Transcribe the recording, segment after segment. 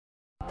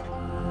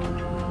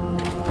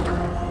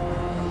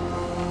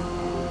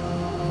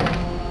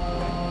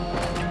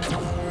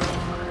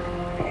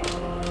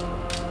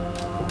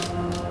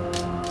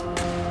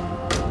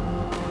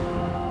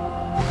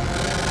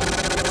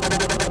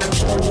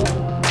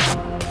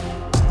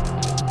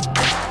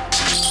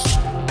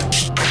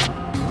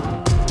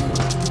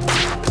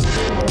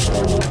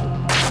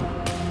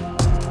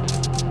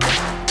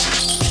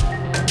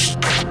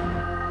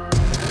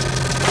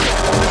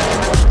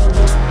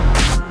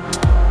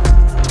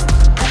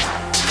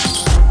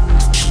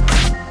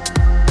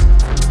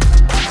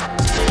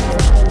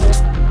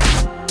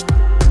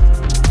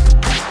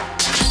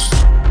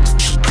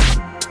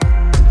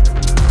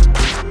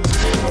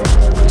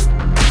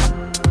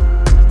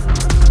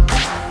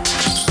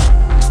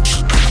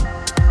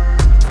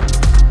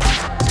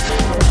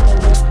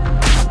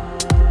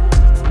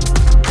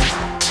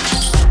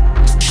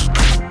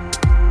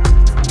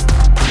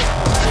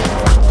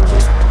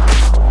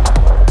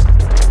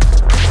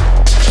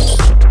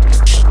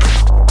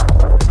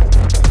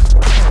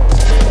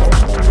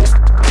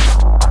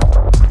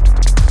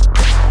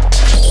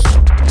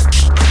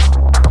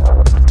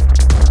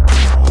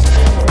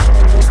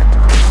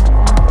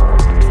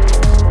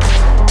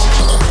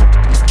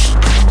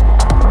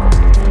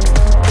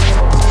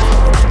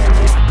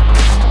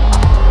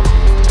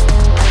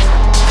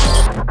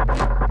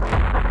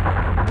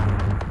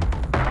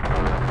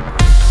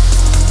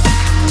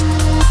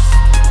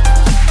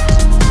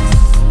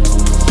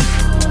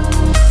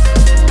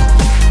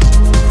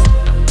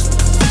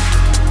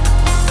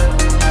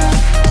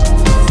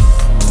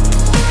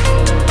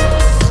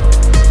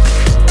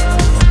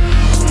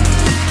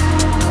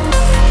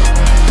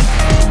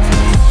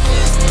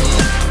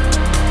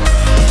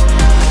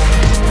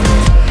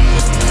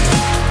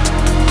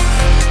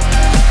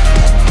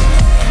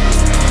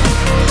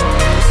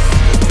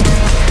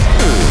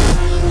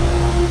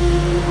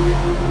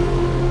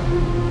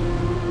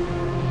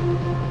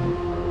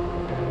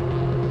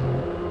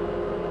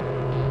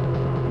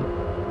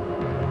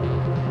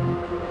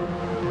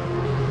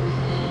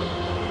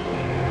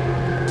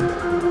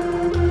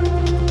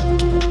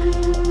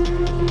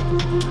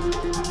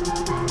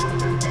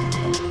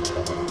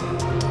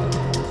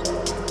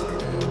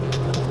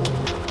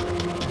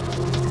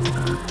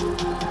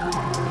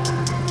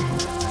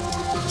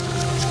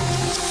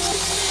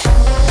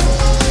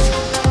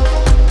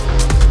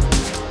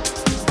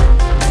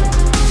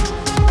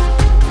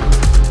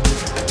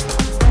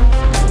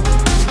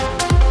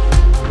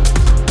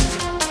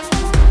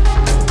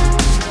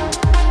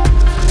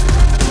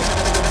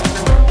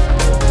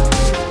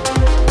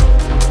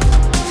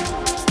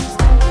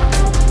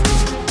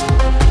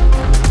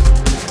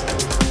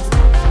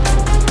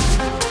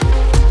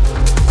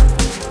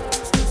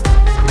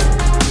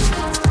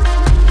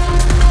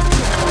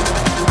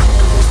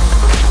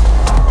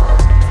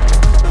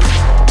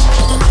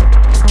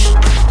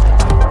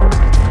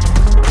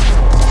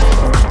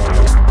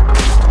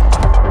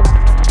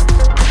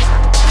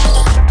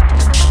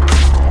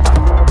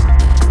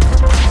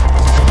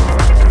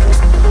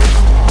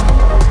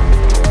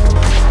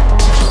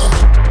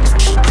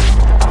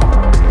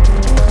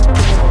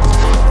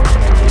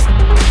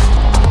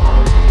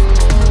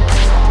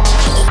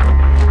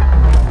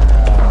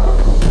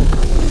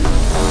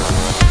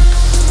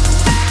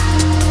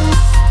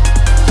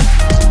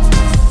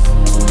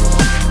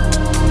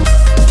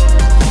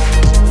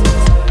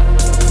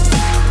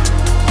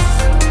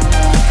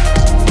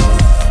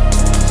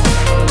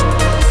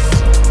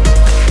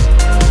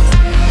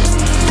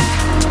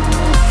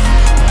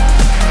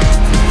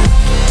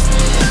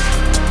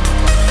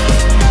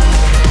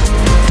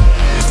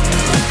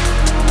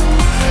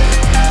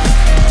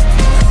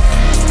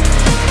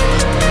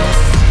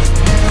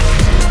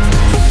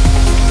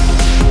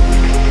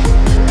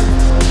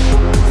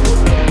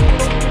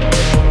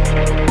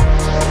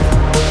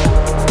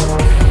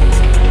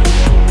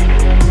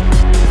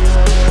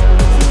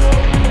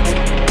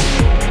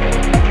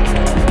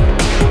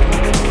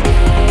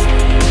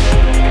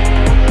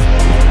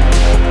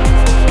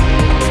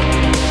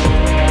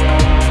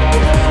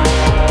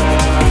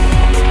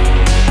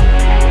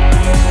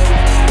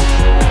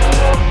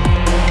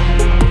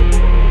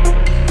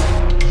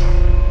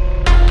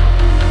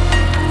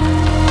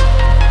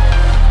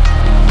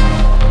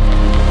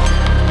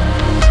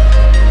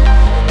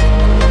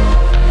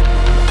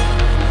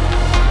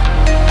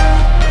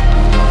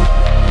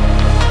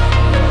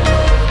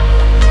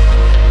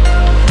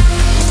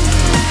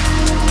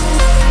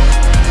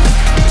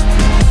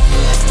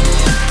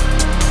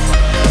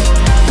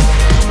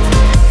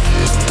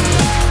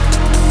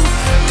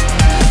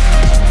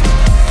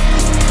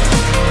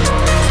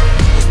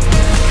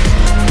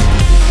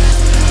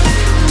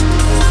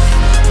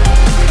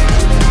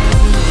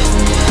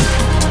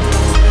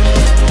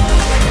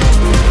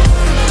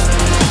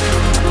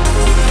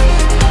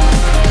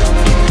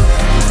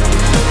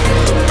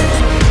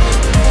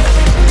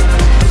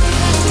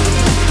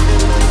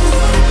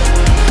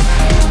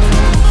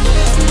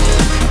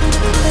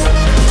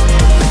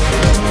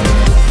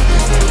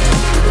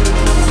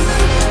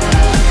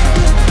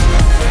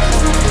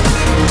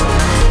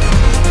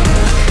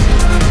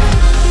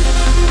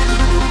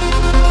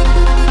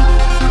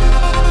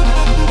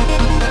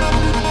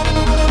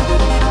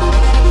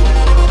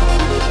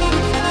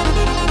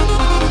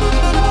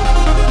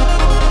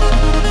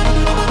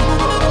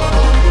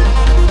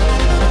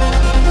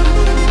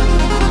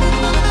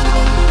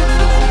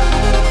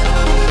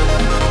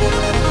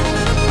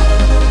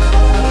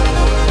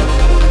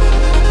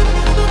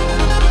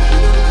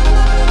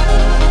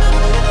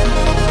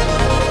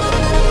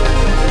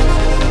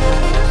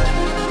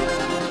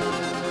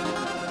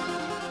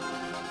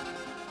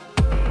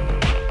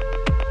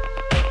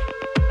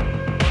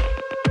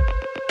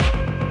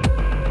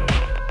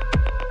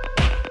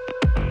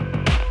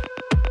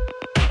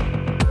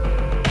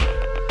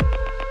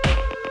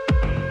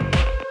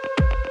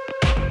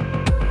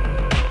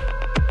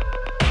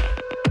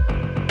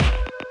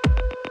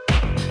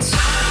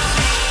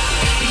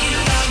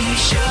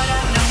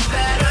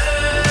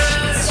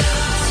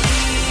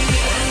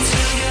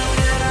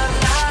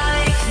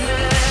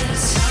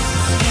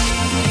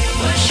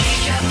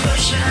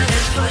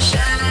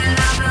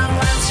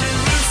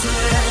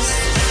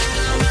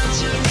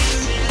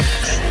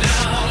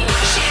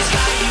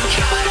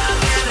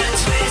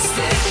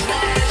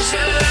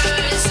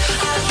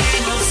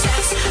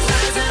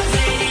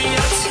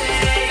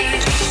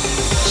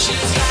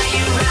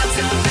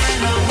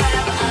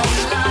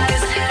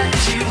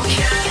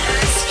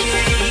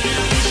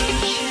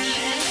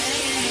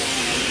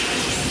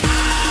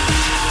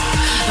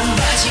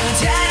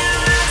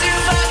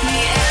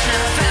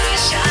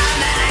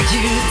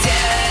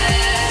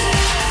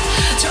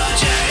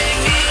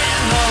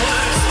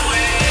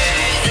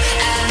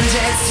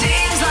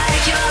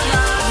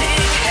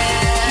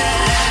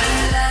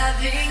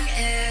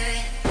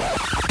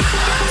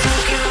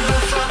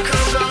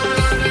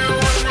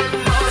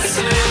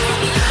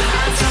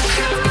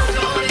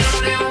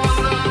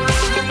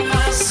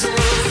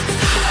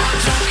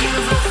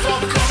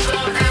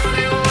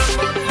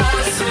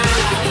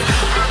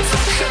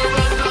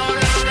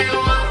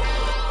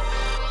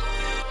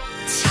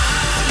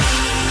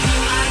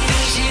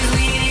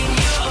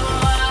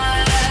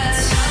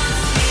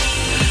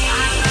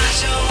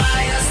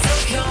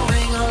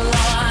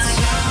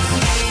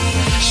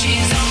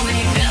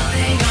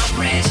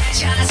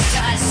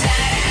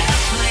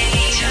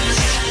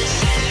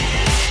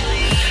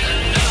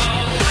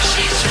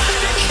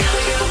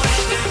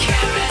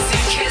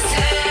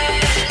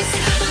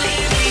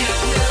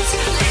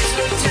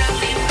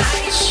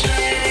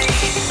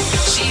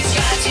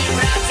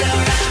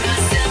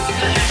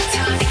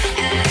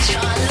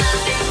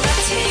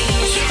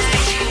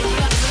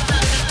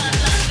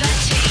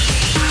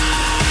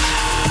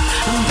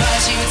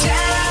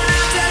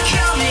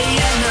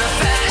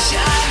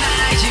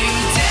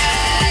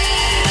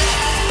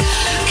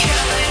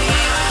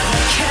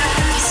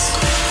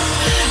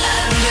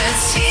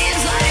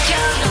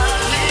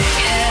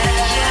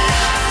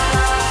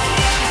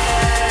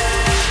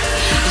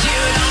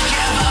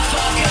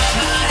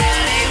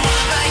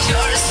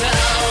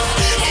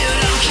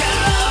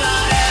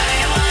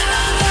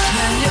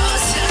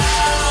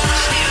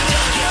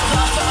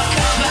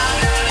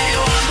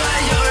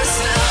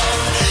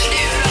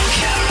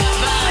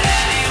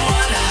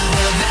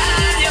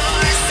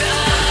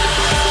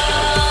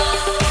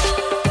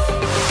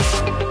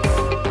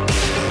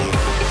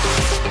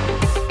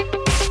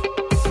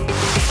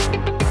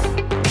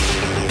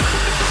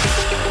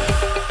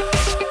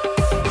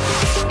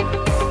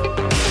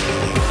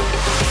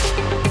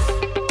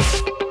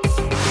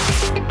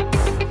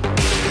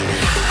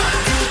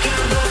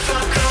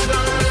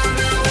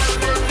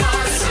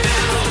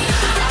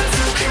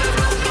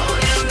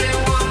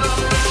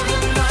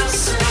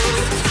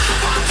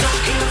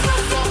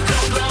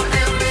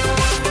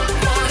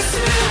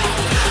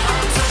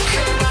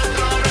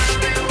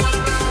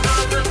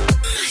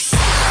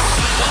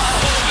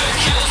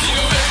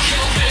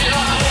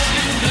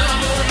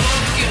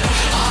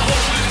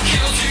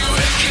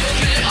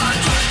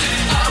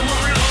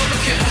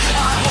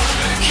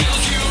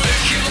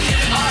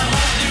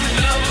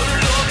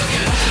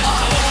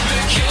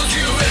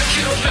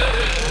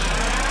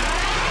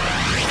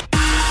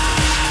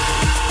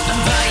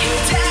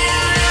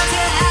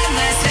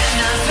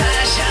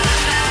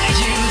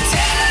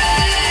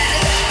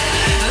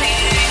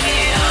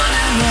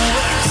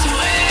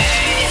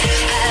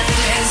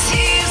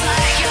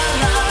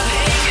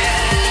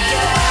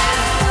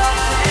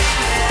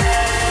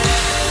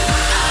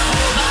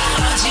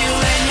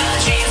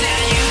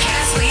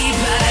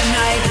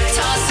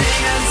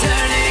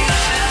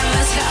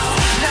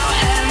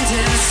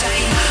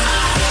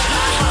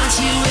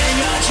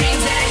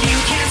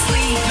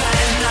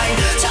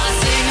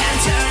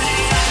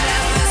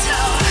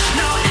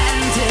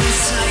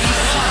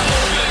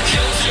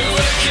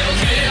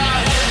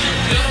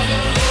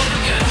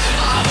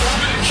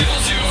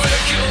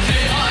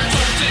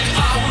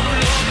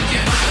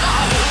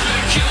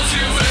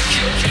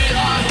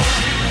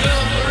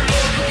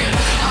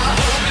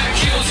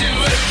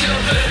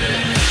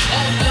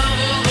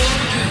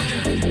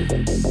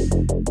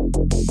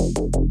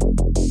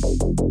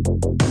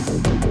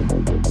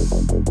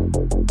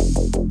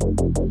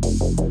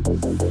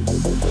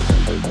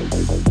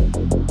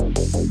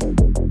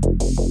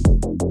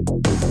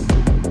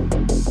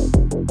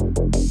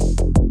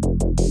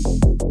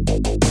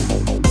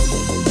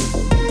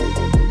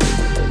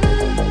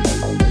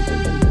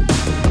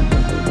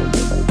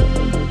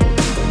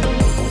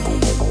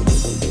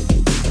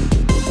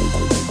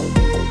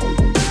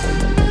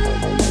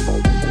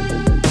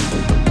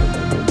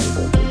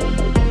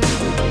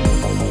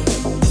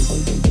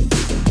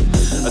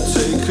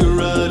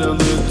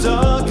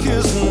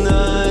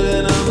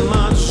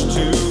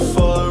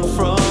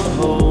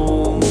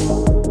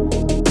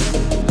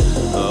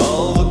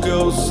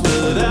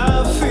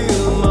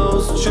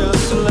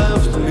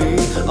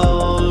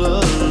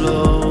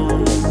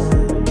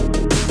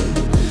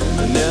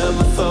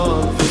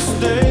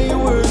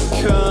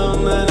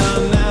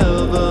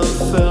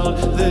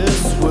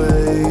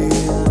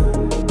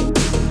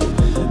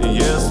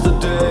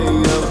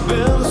I've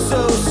been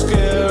so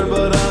scared,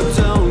 but I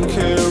don't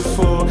care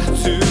for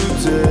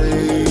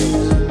today.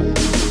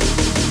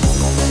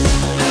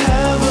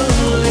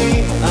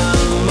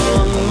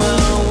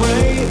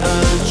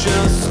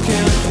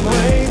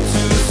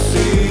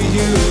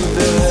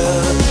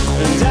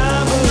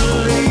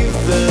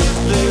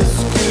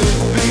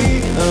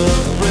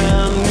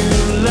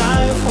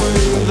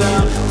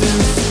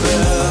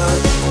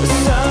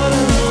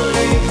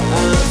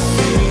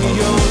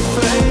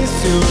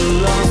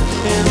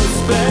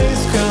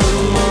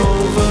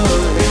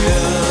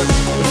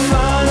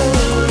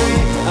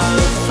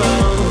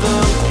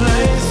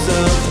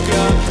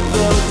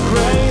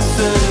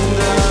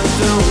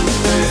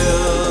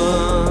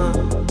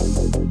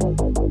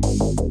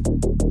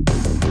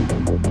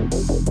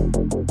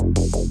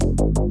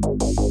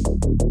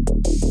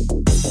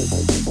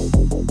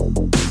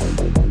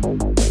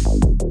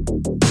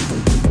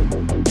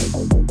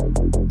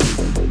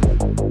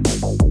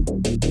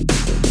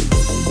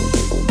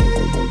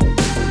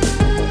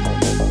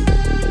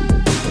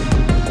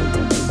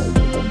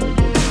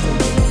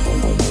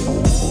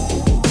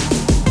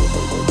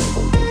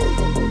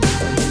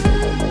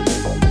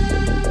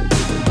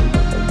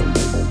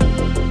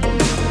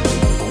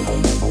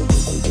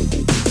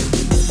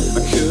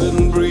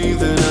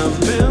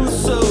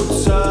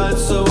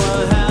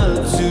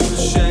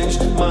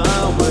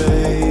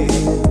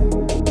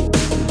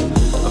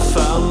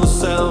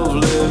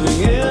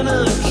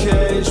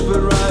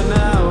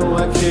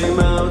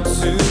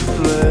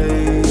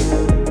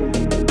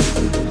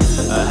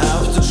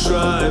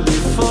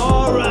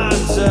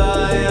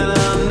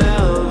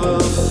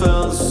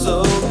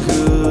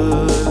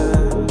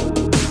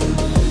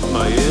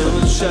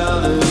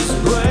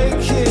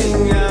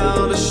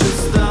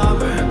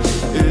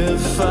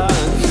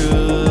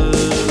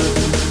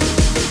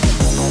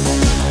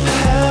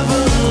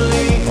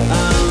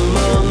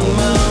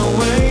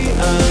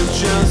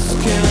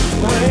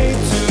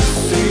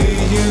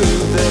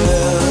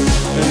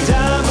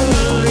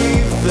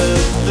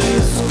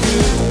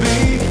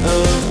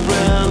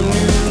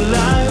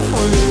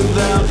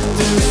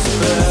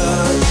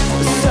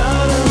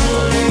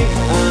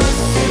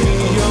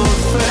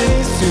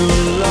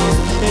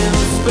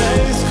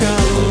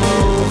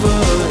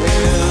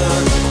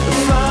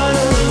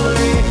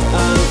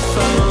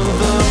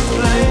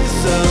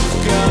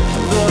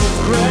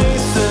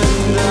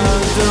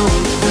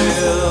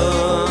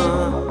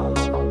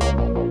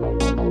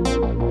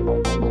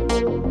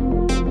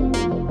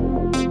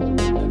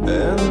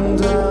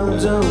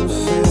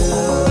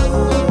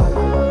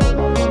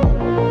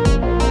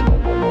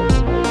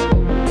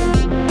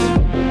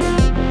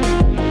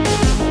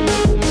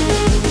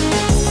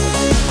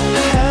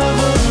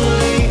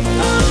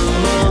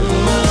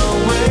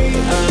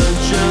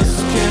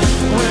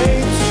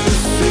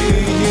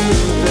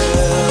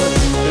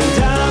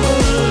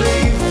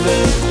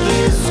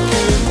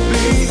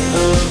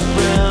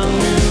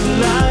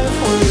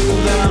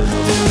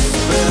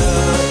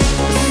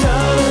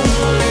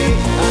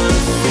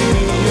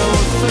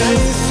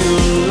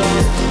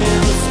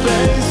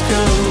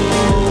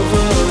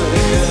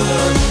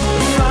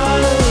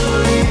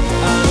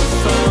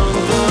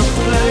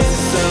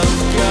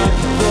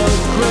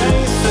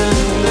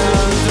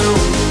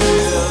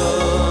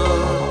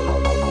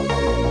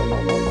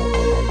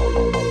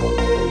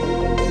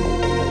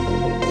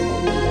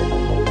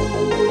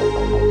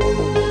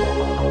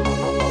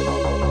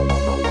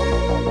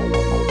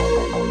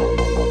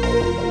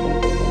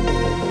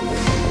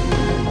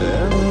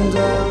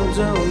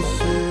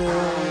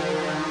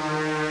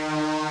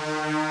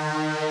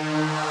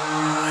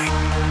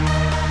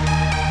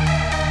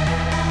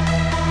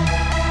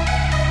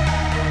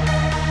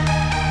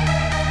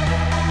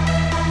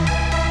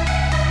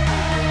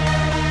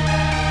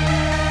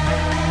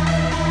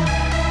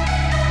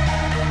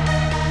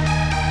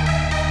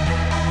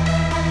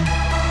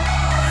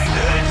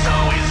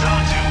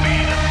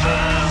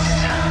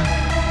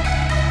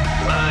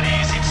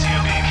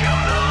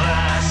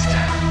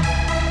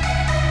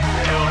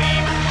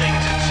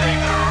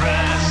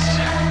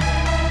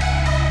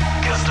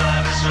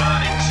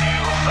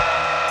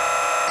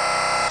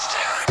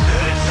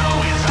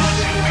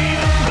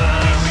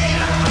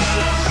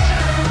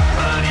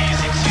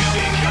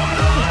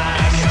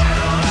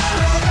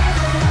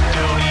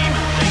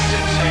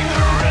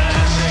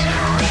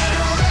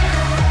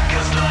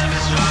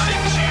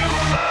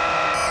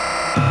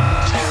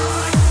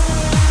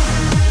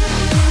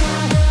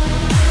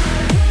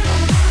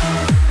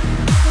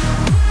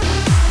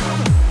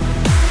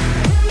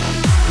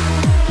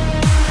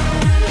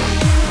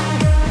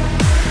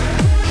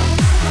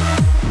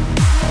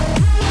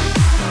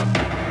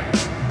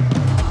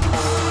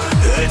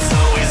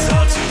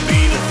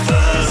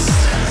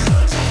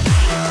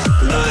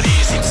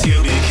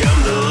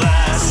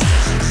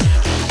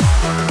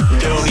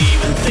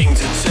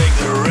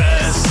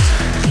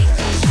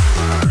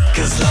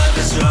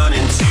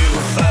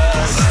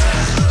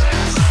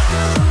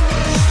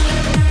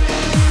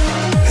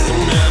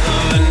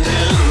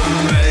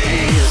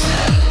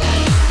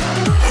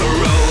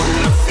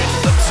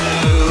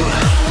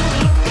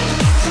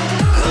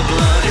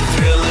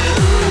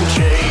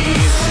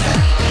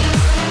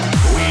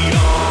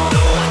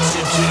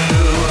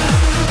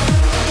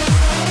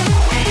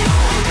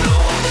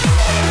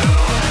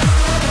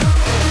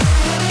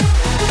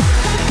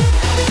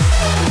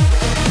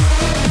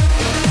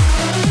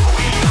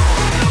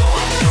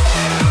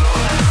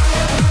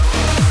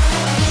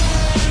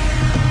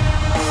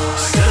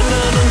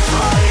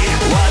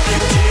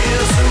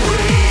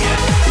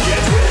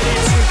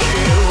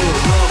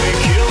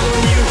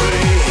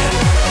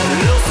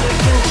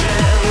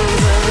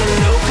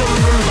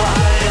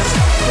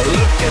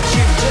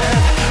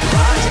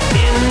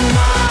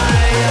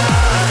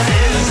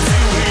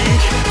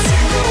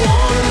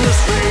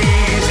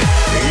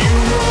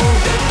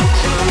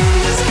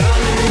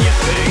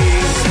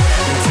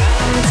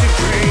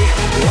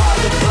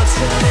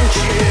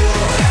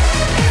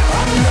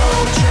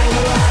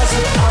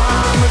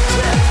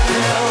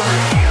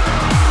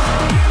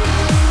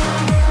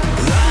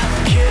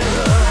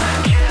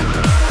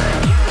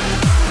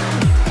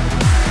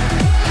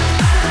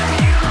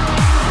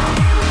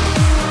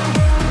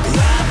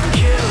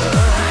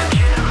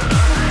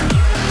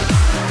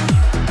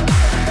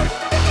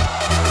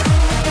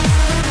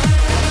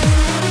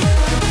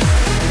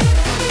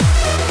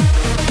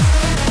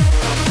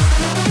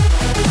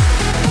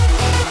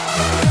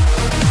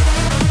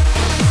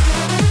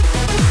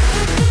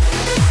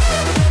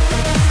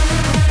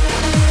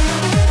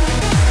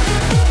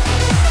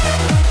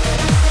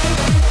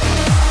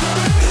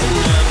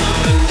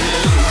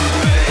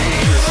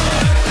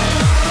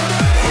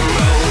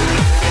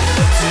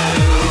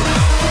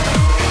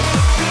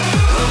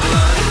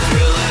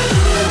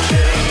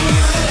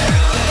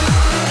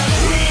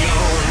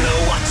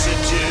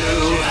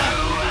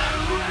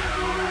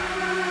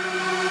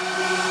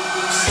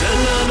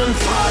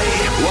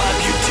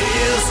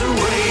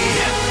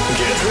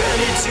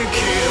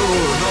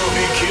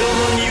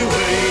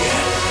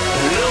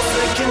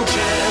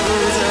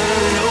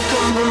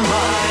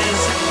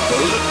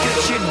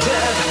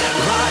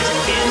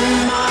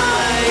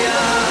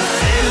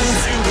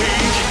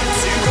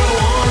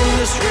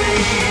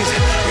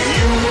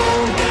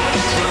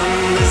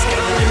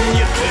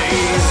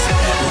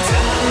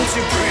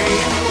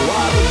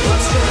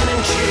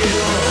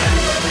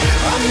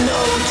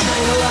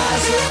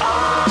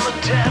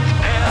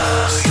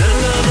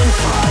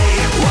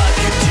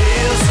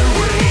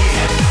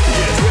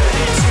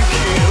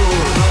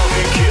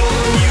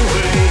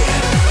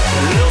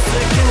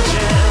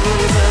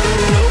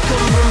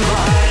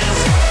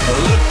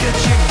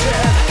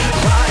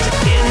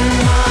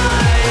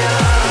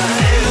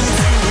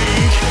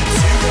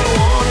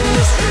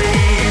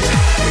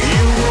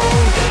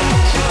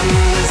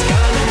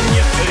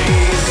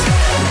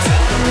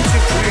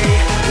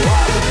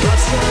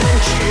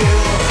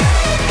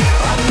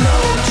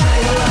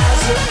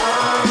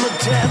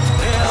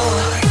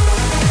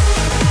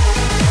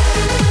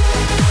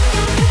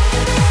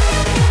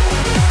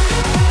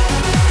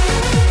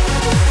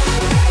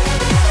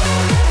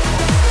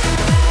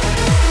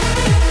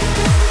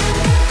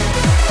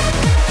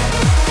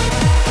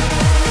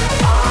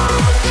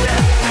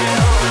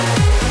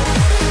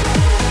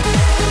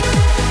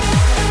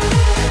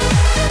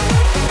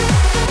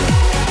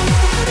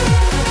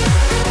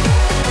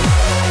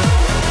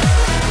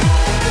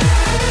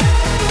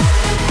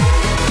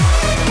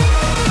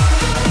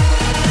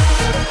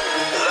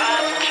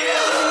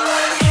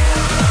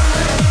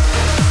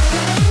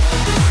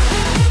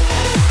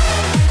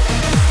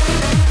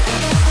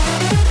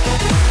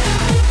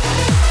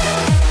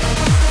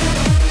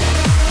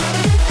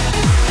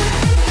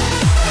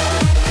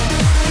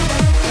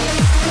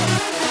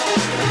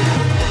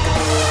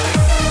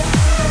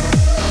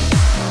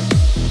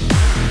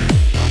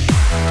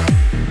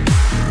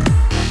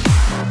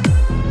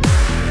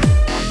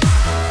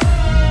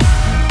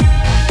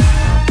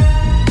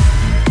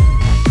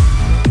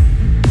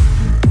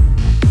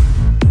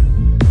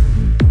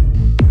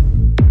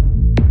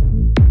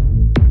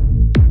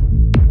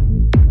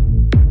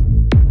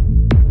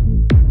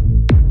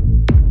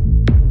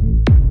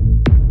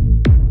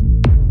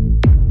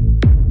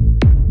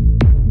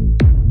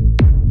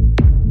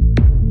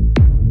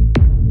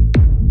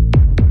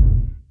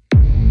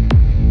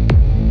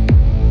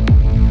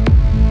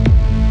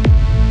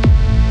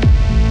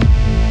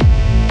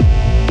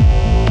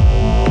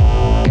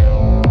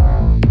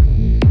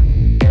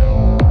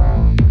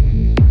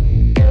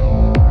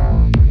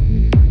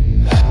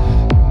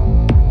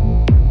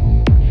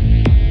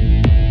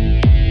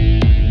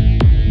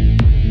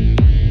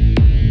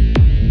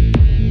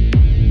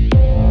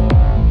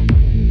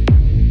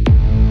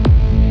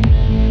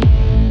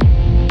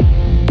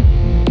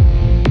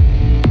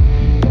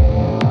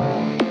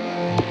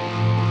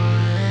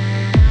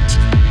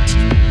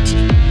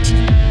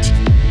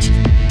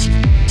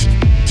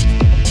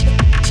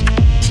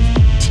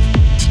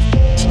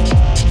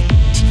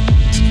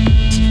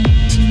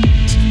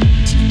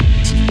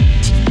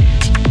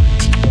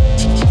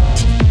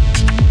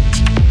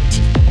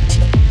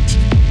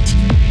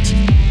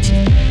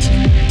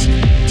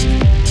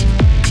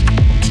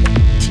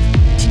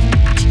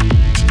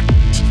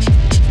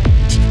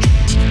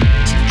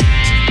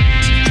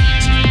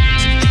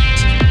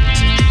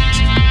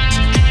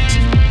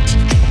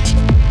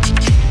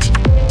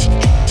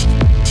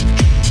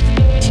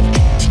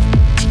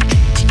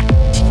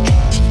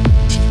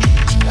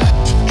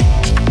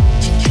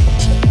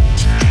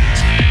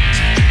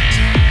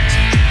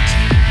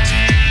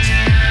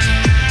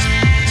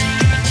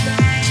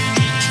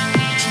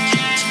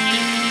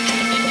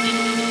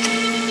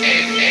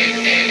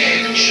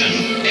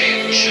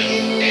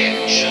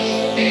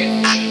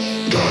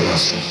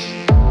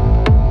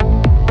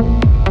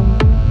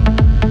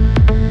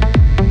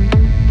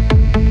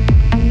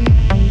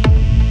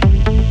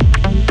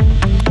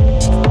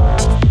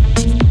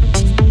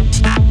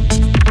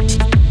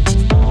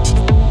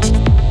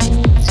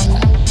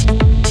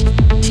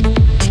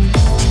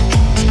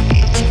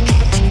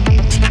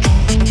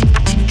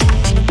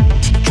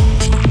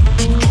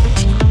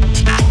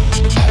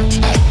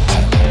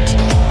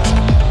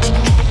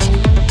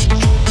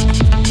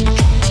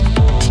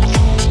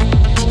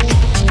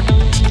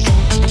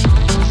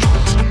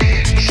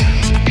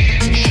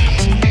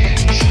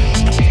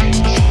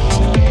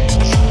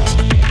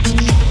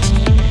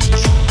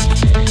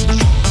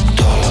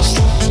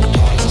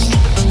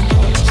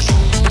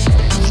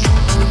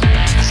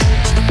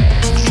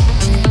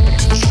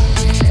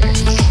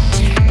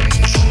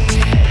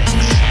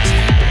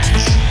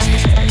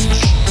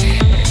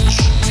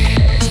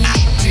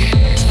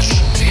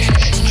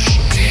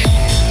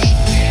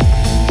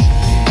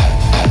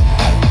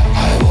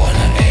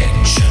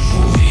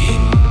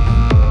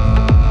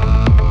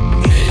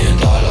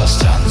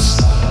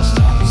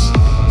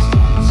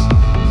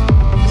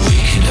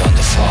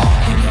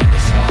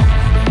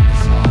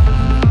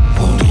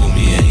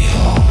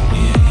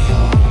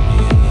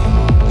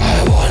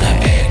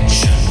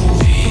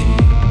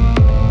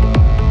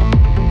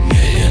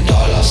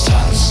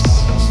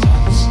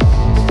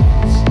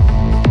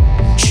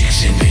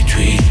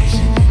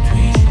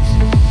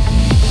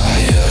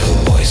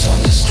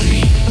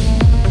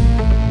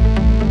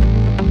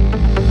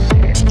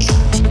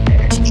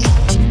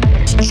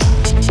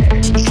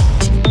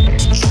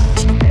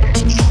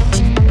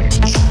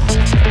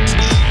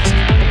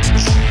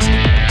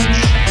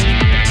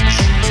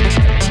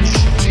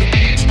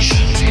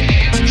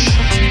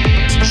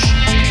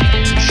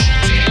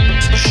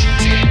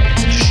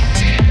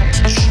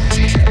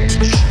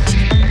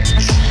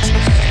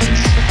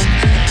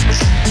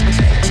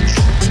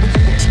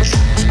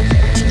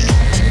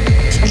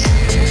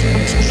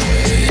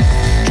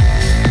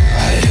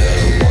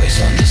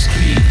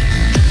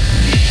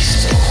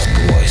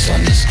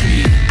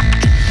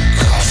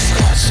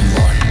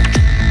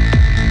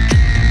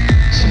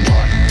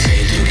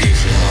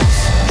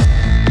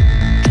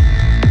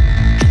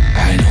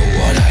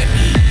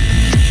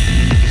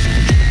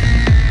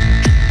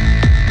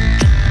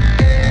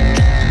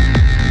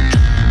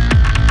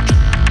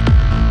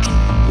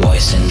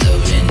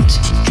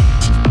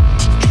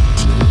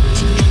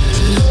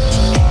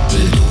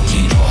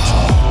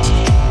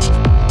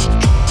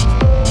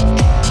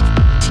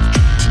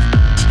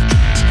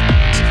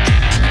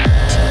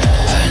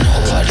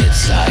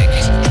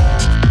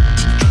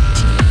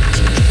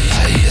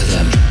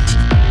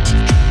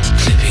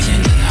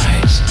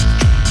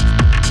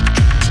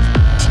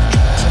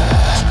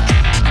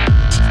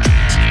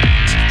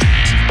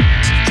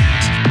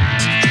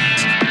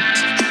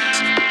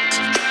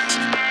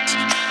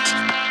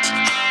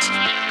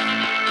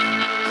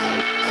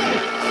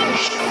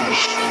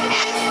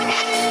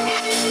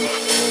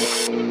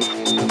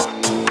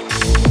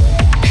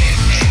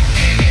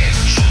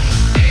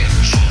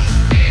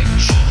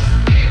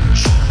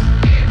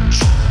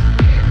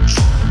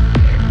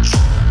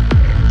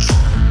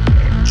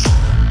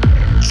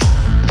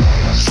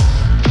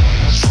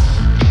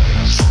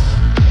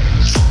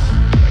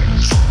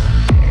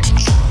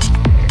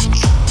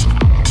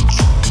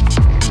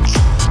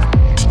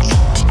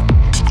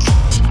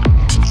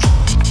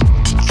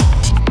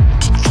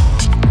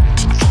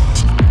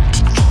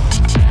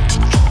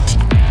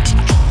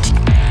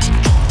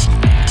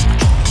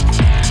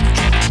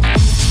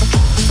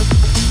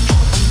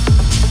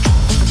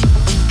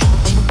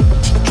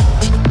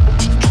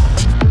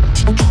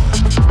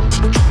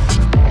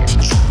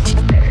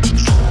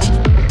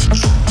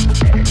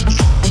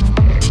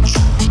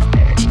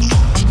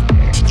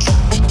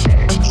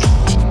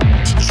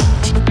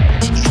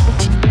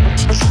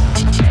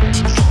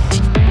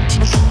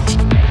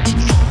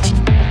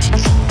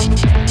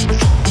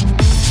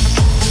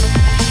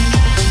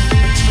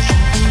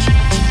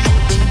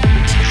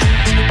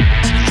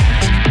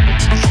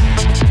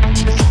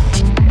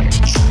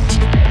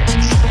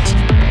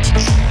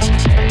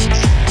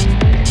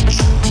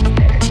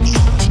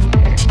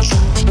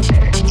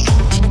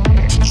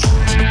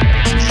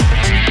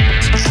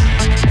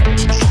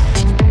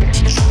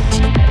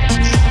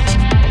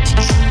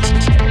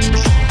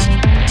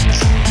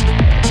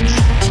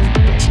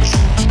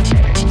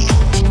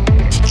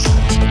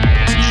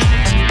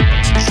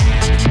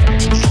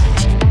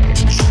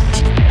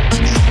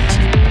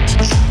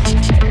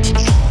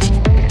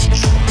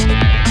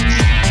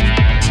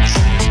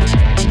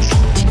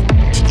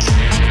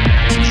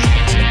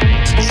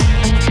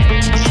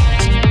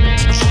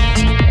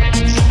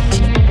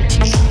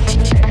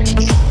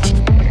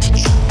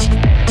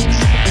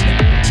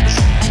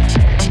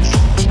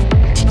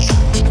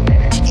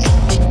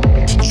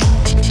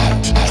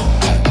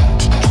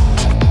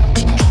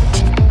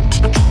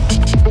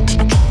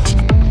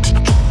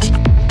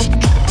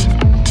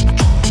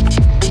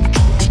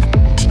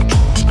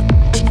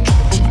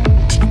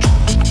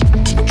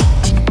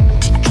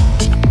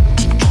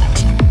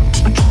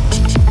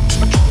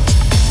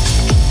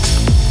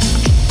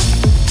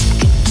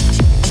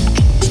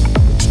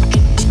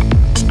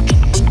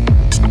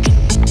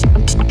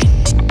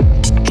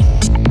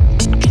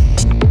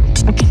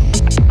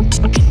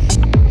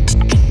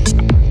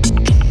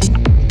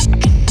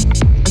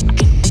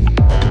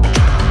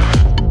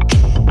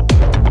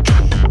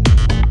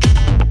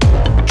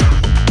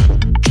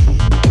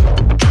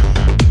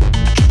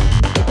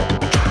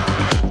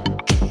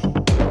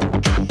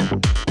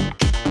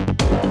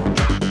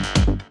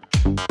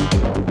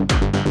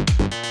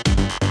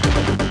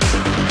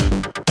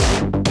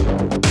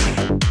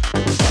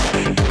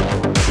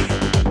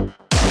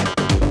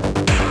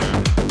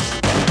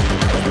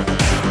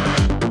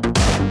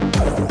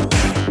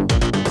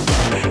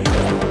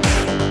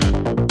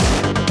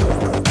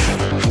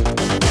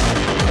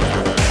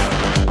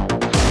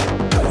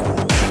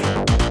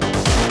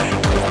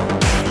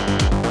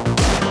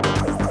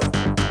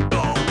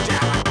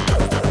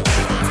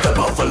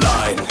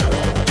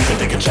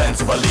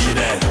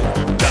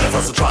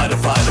 also try to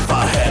find if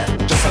I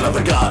had just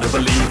another God to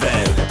believe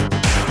in.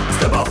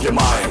 Step off your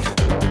mind.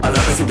 I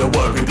never seem to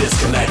work with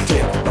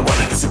disconnecting. And what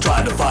it is to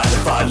try to find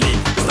if I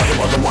leave. There's nothing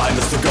more than wine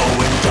that's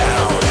going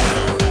down.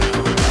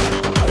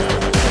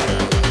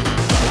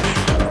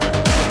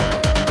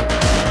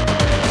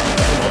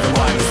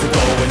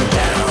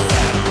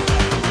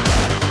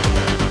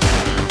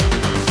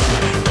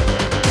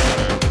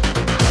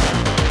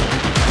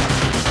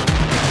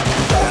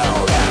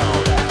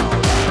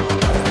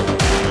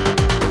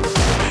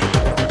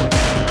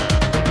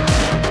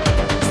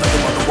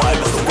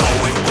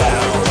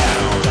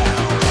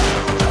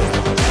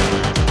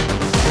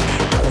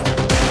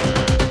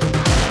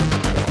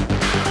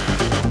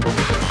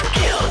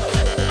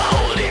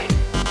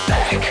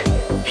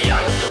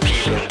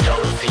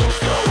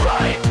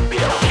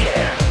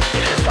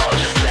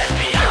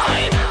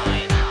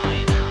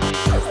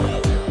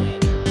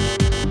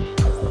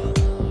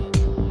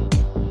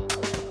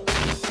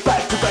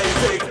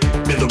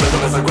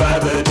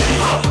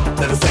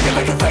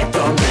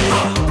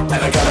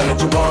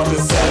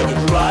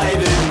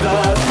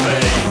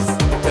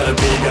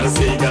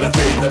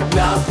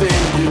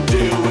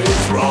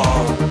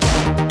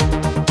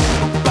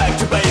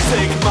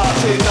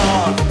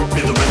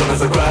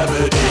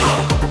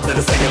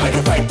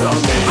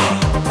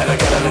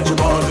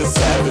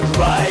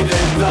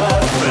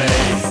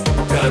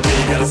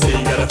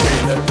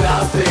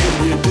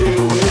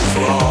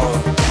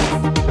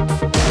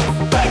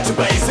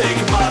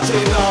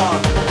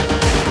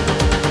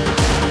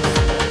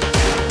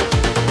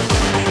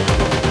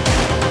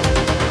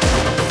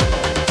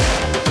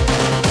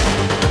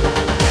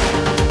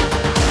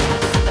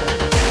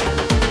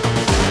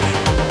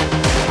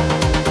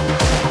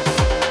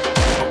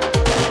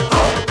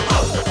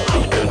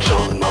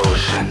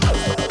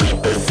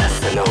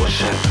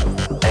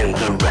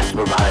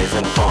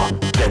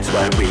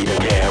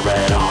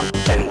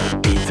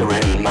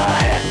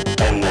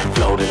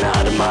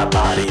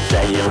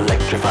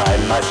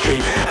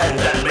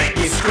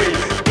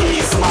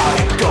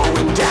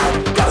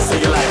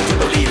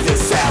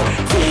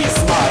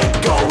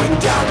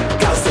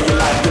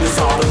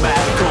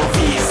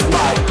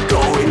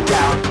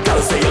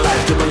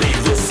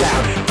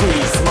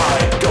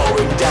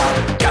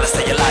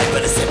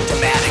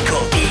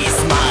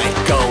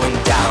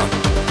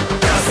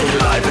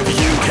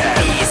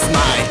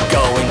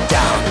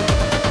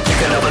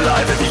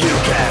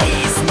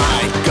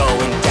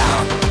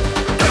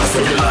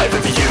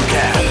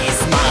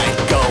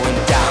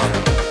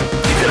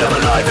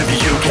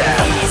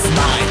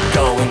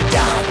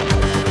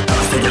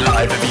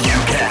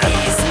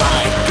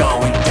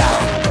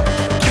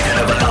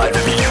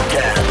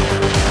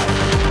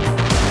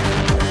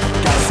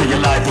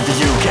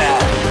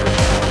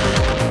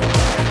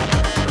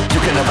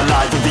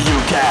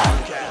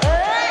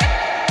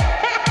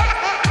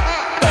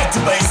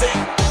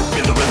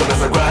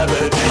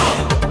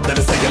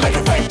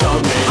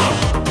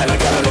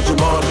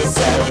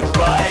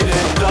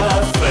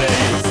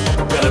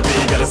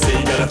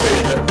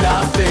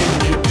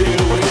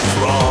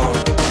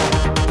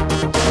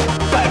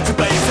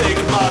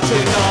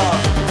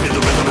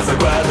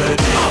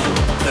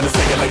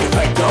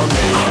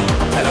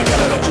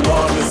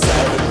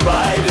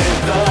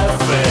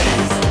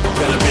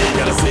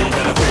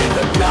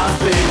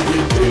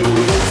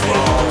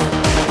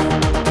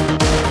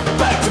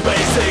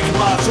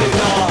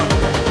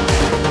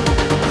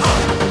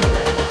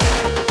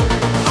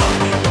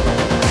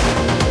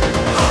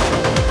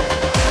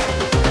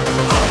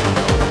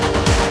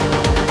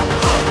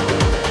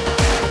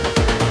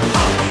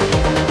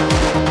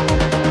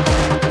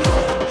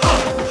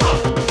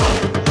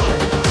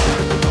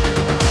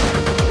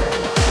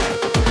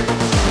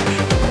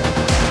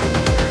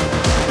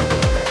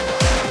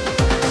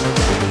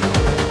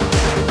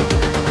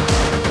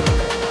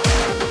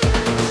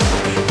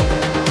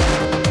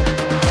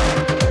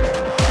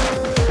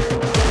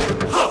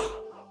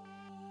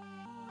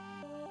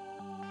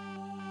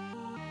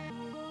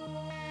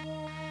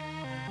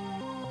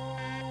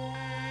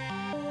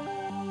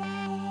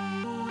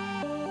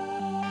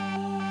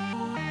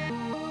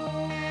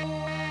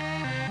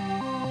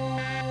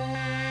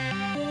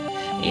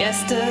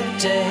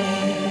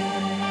 Yesterday,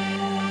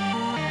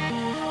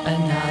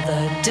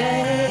 another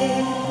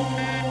day.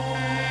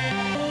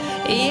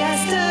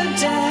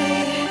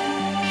 Yesterday,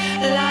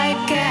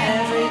 like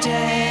every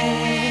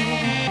day.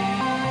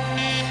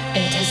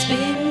 It has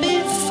been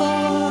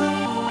before.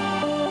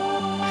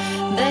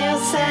 They all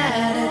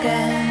said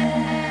again,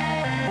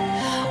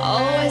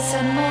 always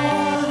and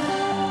more.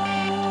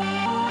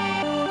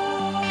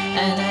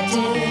 And I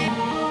did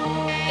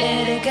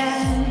it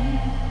again.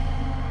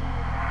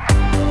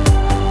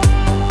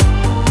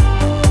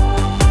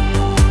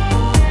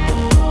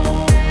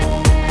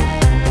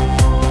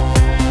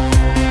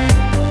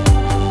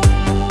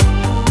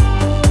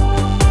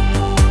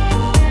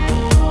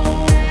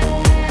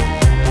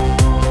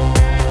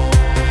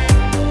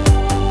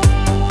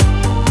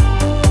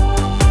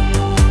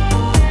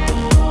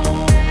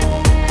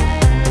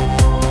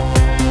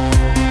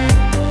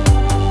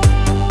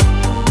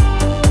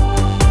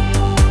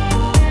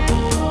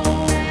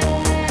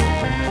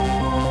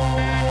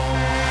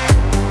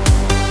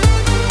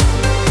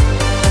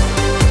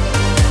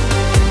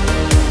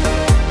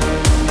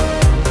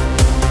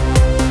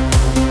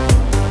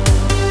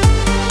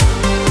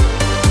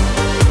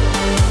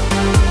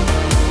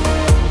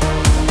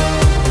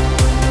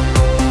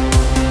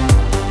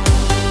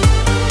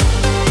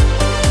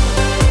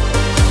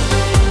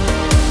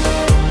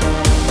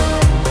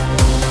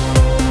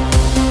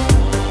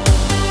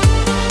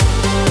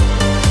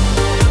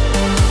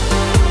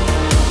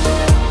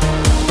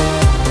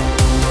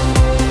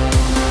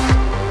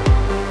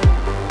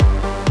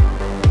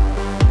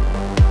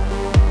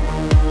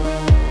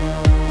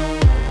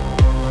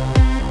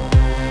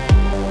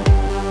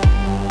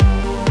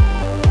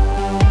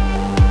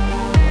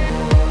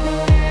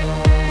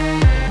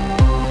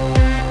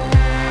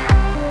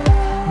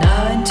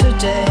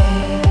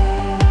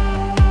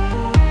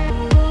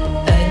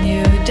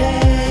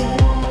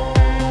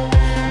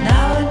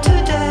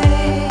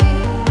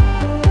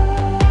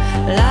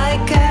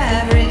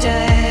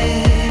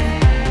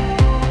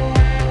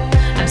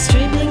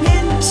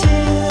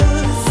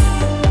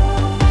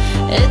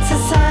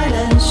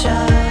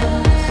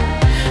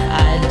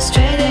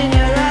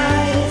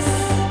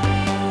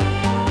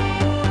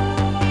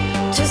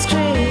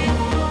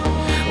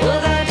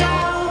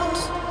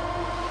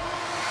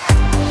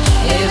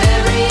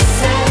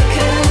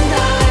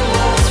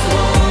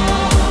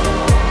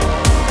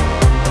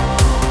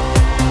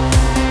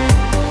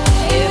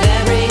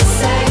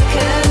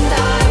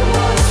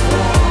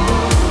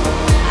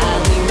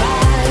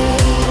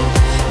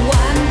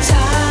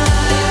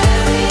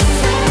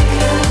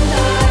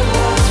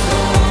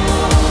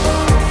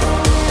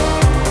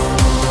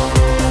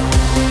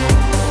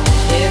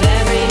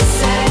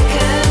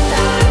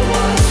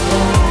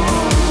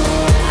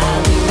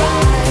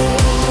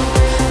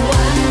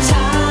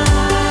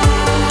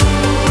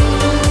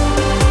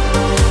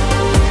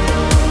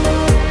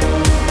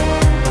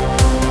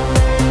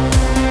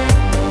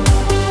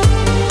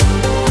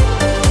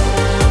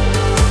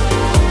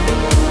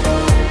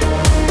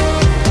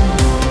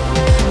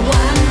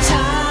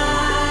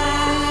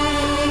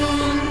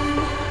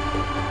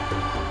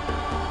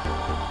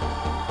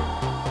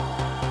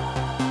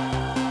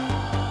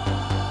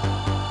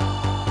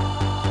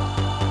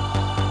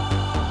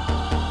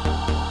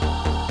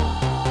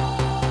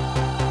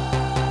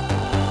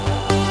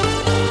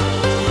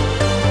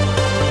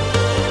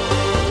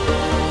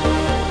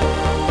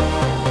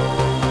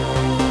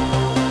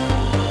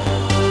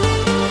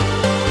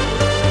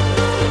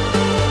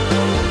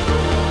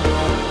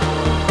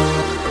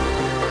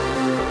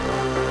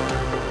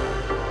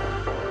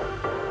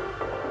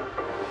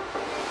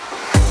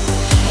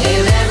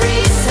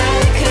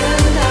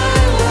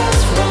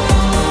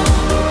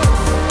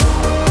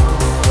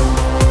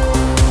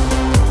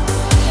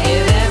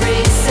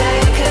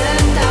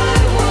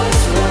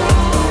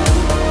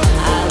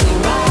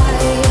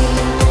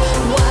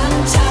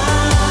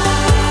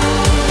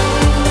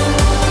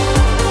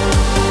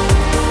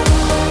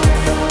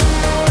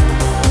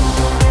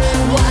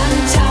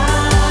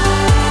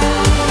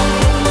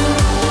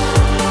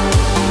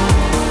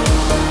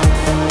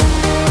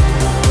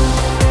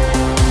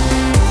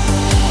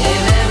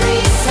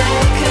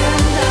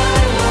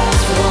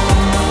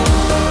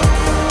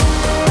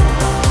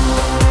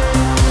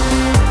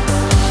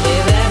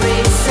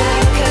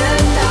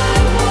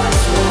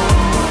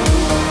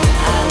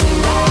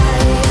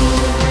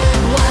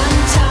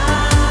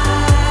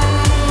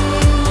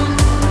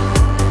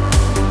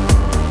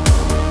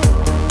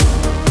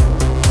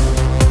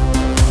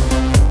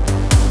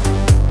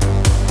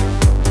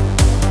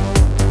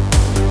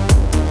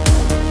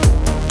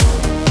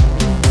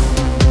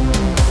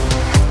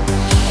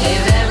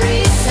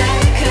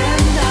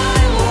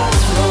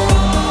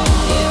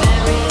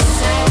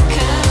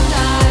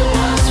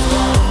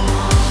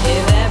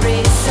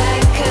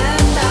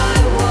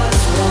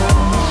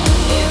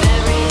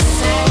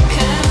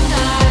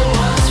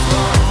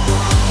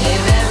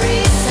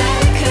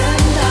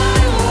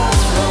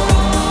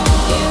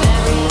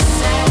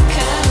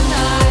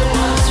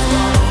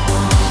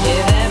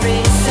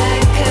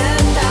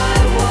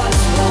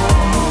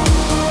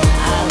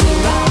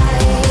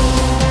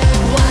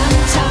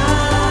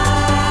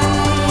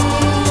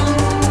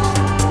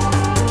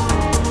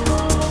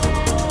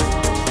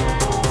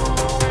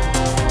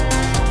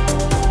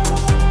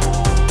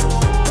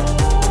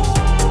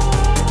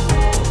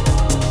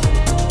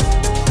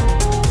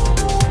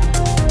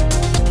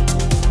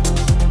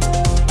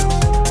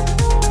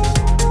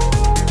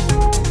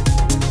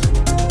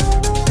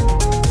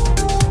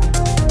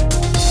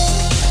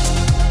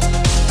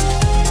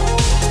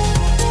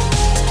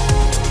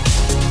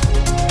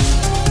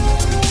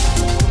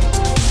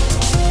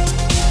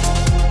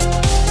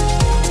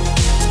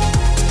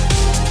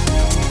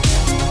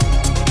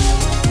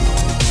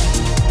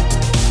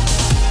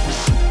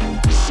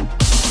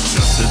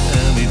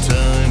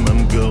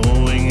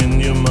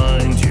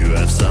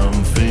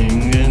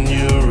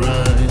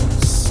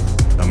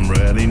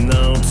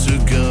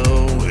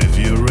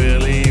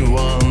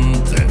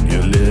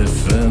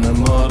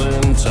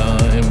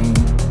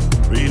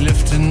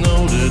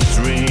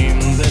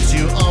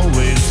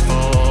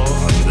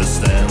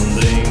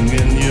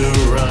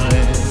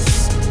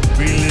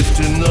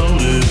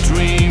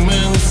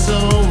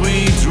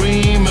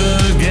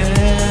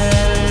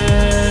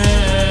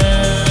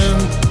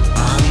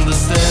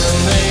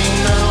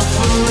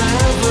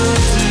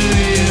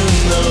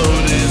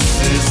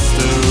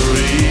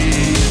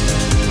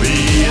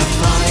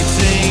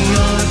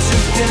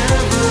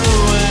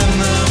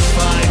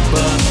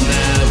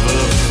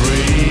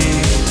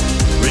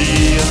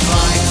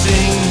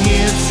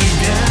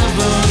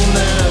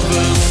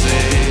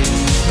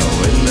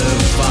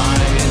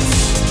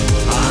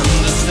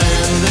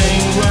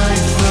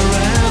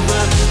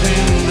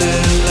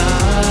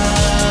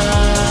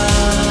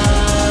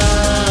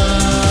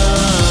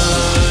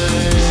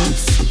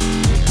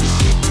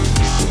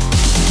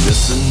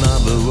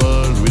 the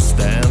world, we're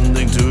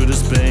standing to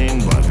this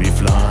pain, but we're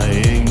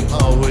flying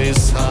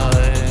always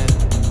high.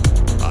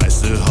 I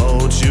still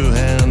hold your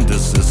hand,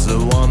 this is a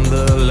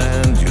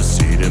wonderland. You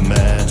see the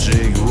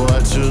magic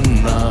world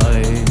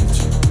tonight.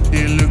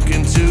 You look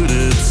into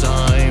the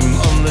time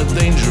on the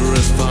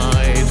dangerous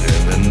fight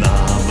in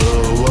another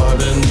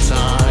world and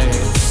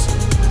tides.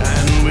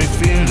 And we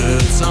feel the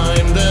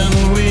time, then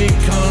we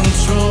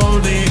control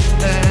the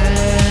end.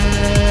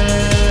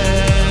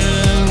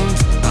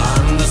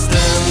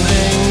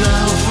 Understanding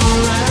now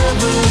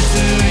forever,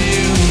 do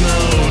you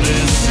know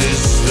this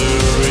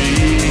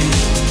history?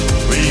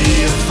 We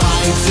are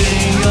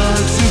fighting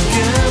all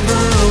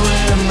together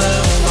in the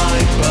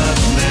fight, but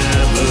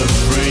never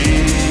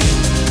free.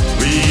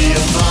 We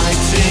are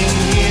fighting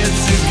here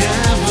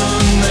together,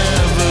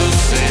 never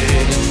say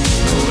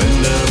no in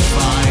the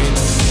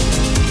fights.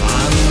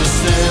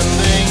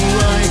 Understanding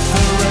right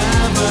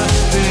forever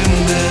in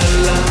their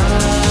lives.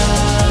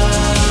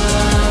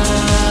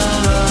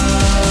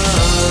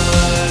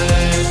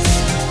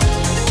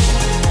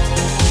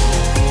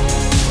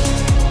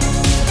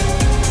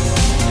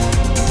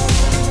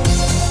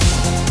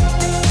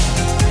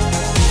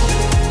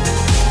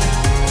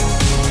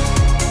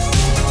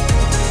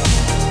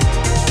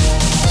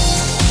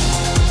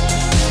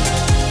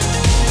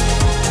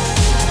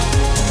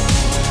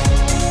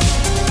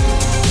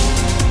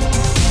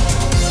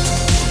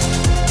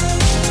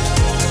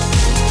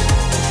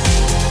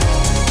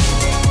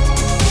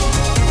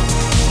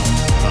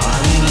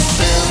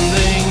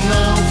 Understanding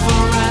now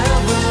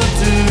forever,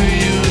 do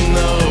you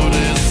know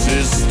this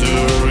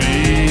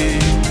history?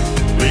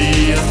 We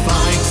are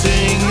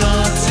fighting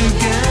all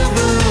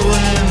together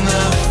in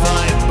a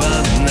fight,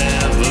 but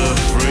never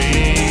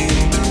free.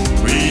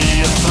 We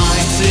are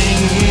fighting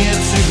here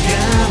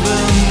together,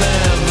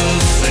 never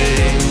say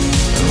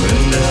no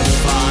in the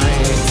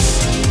fights.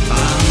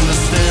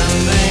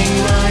 Understanding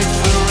right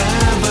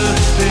forever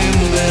in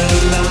their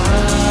lives.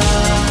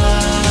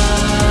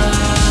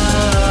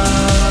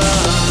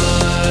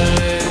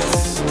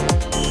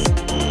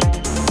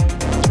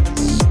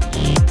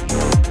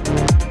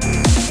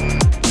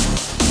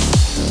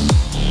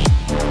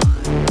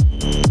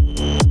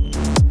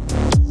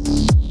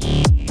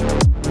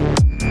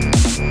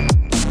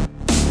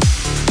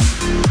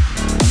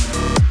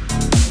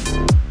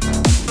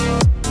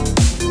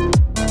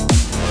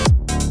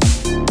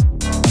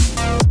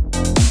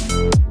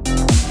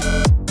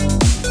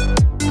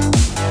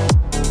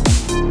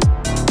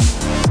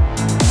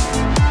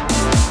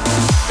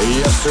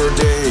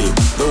 Yesterday,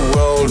 the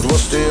world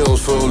was still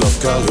full of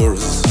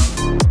colors.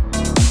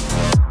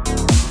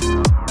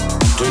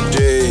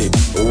 Today,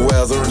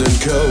 weathered and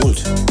cold,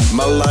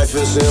 my life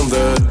is in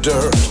the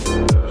dirt.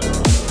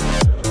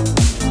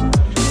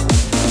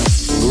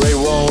 Grey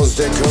walls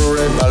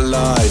decorate my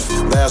life,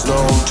 there's no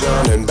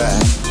turning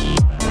back.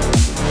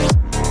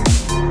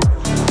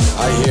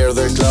 I hear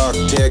the clock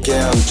tick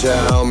and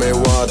tell me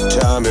what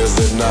time is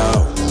it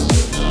now.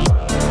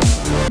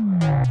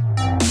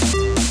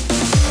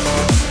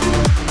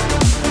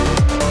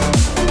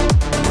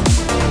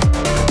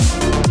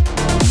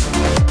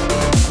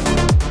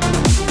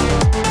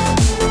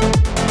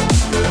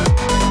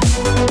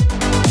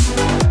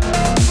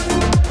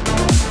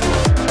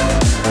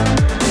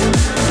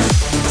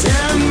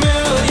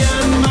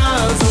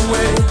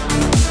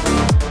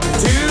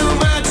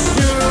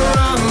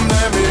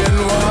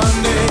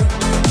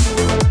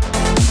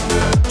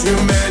 Too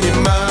many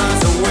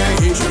miles away.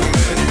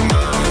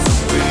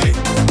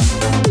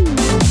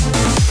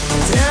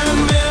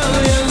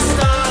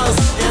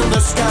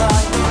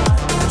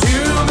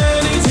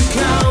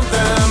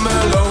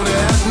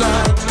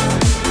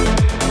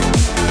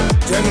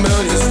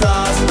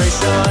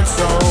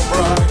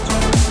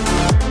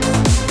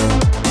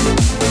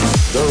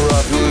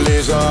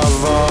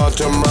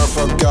 autumn are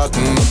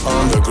forgotten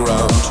on the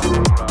ground.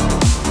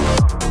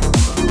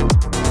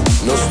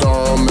 No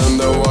storm in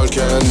the world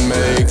can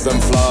make them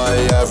fly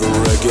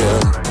ever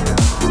again.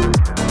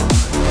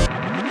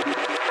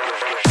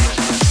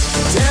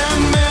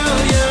 10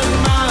 million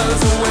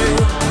miles away,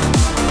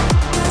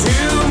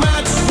 too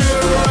much to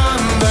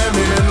run them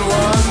in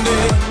one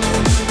day.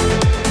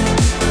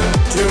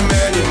 Too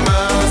many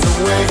miles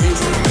away,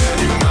 too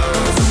many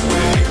miles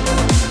away.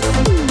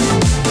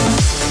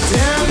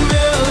 10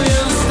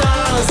 million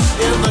stars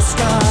in the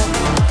sky,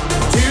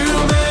 too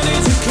many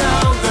to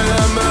count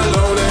them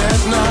alone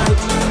at night.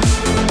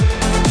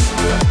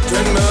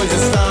 10 million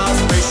stars,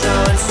 they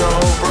shine so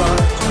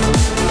bright.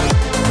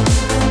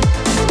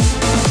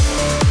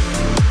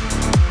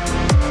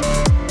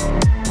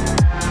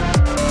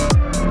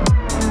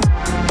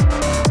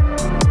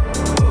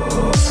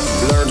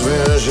 Blurred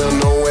vision,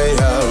 no way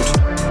out,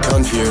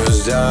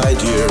 confused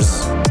ideas.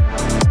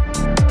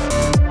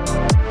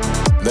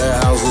 The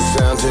house is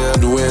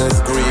scented with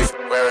grief.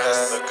 Where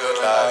has the good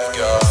life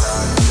gone?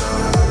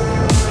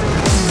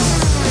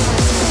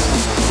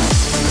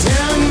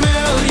 10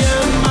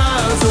 million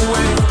miles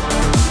away,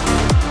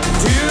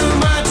 too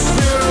much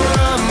to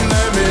run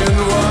them in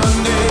one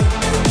day.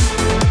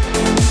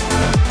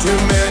 Too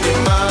many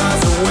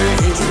miles away,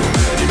 too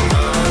many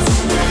miles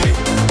away.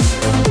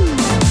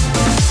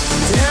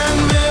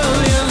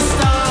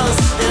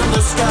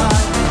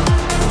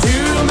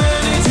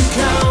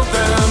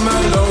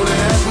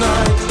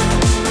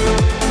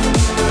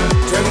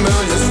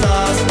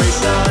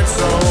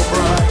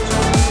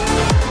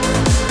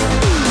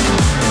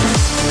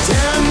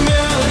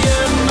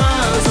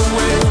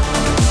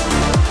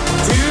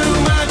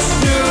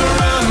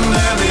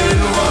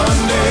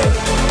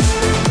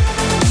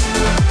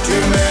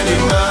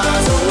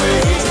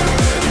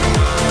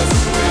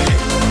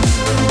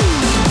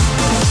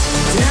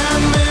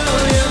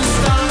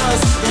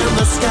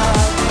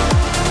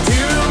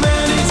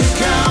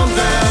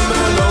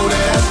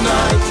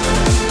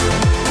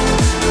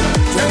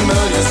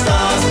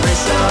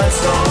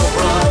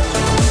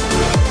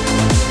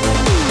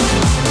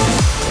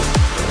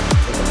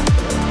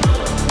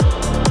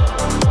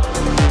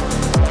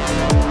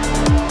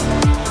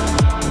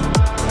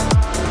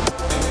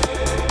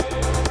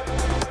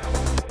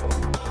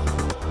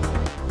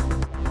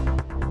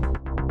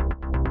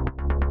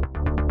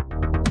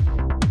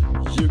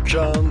 You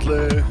can't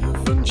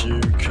live and you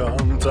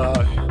can't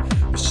die.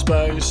 The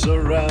space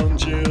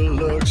around you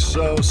looks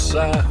so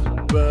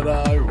sad, but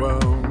I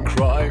won't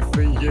cry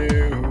for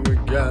you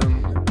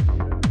again.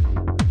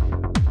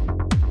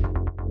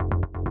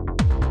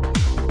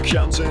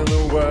 Counting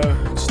the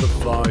words that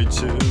fly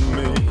to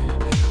me,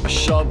 I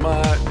shut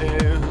my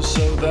ears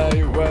so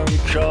they won't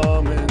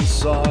come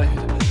inside.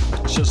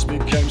 I just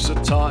became so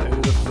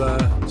tired of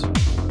that,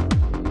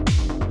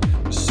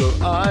 so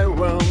I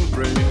won't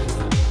breathe.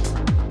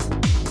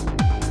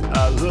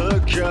 I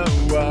look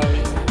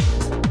away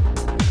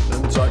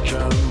and I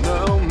can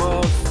no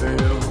more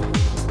feel.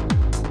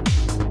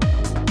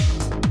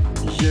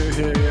 You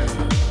hear,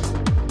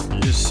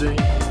 you see.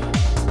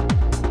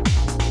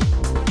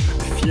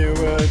 If you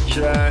were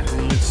care,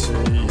 you'd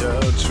see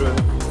a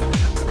truth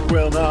that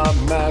will not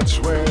match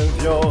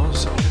with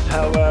yours.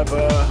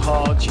 However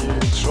hard you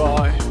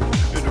try,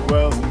 it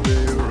won't be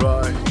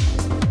right.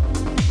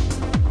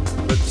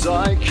 But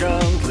I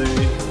can't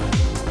leave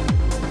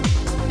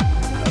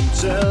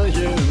until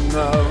you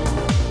know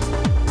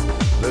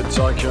that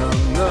I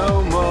can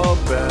no more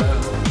bear.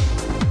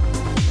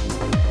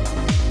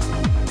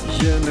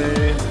 You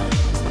need,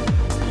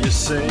 you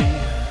see,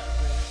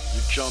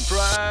 you can't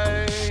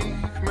break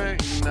me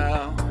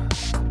now,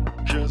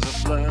 'cause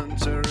I've learned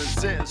to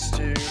resist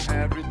you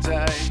every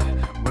day.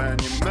 When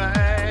you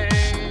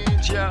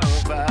made your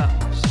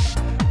vows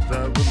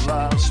that would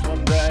last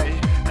one day,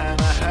 and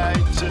I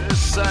hate to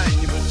say,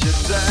 but your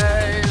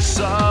days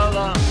are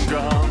long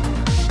gone.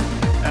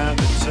 And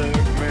it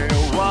took me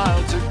a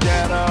while to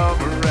get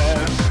over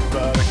it,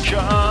 but I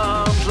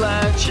can't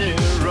let you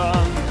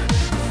run.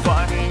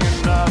 Finding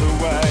another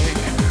way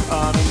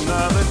on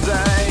another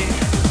day.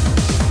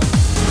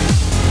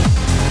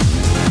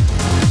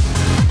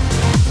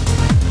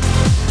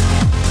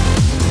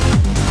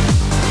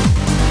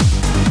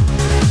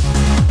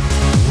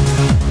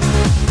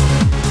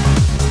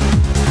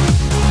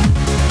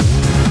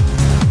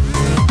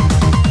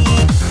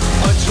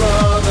 I'd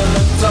rather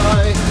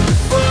die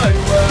if I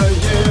were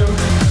you.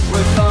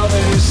 With all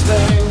these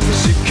things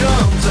you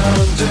can't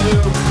undo,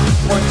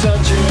 why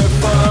don't you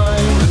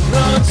find an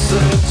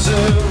answer to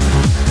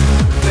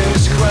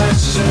these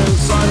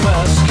questions I'm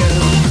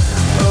asking?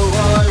 Oh,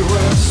 I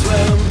would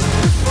swim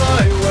if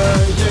I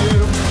were you,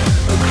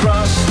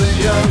 across the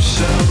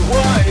ocean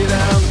wide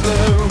and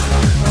blue,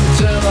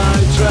 until I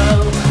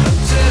drown,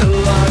 until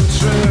I'm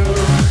true.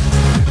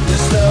 You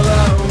still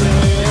owe me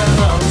an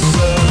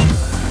answer.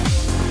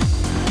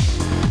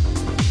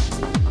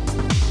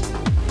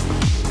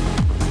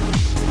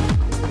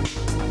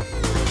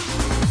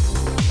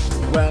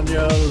 When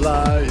you're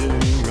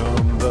lying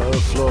on the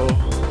floor,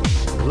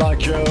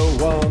 like you're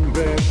one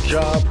big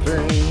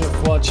copy of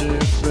what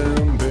you've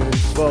been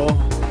before,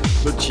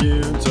 but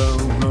you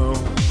don't know.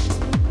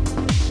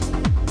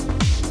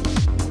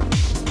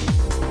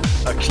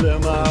 I clear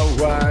my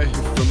way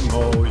from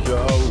all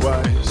your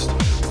waste,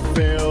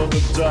 feel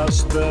the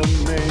dust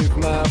beneath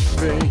my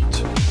feet.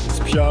 It's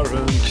pure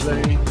and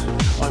clean,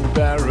 I'm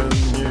bearing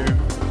you,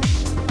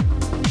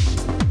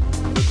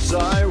 but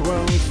I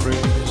won't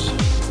freeze.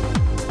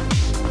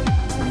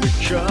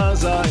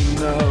 Because I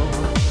know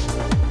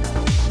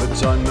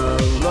that I'm no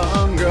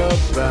longer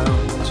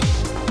bound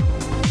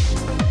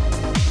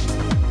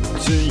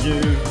to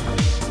you,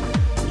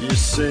 you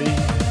see.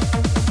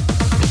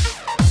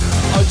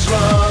 I'd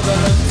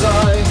rather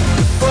die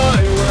if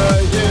I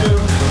were you.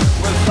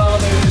 With all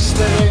these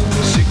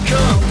things you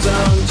can't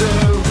undo,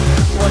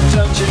 why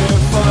don't you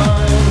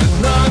find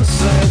an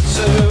answer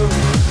to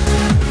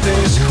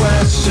these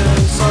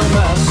questions I'm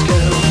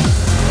asking?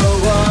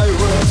 Oh, I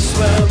would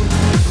swim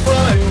if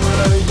I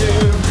were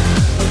you,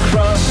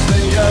 across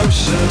the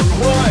ocean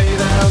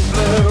wide and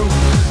blue,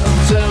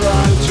 until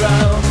I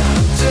drown,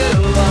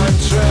 until I'm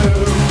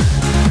true.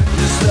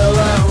 You still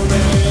owe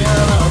me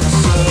an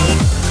answer.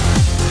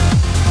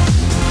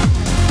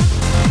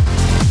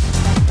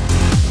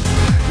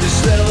 You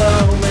still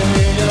owe me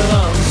an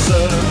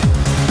answer.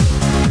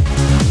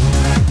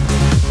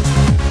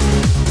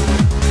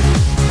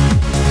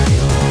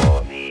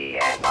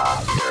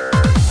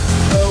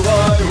 Oh,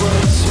 I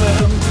would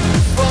swim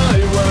if I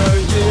were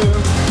you,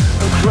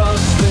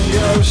 across the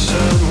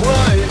ocean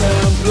wide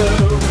and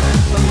blue,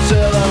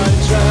 until I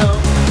drown,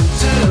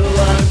 until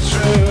I'm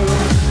true.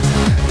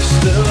 You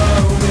still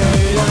owe me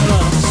an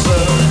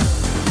answer.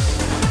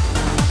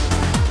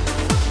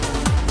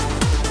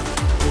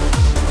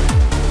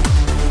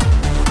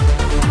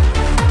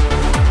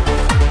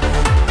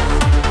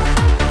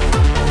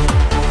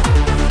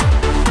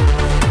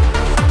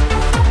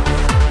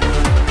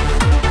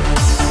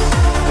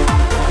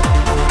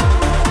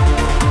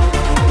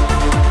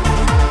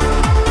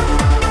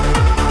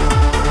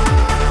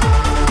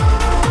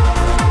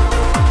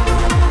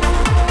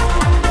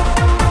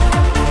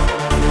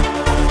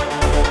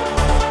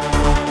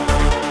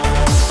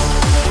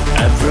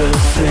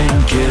 Everything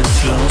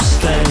is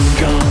lost and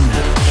gone.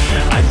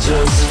 I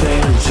just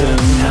failed to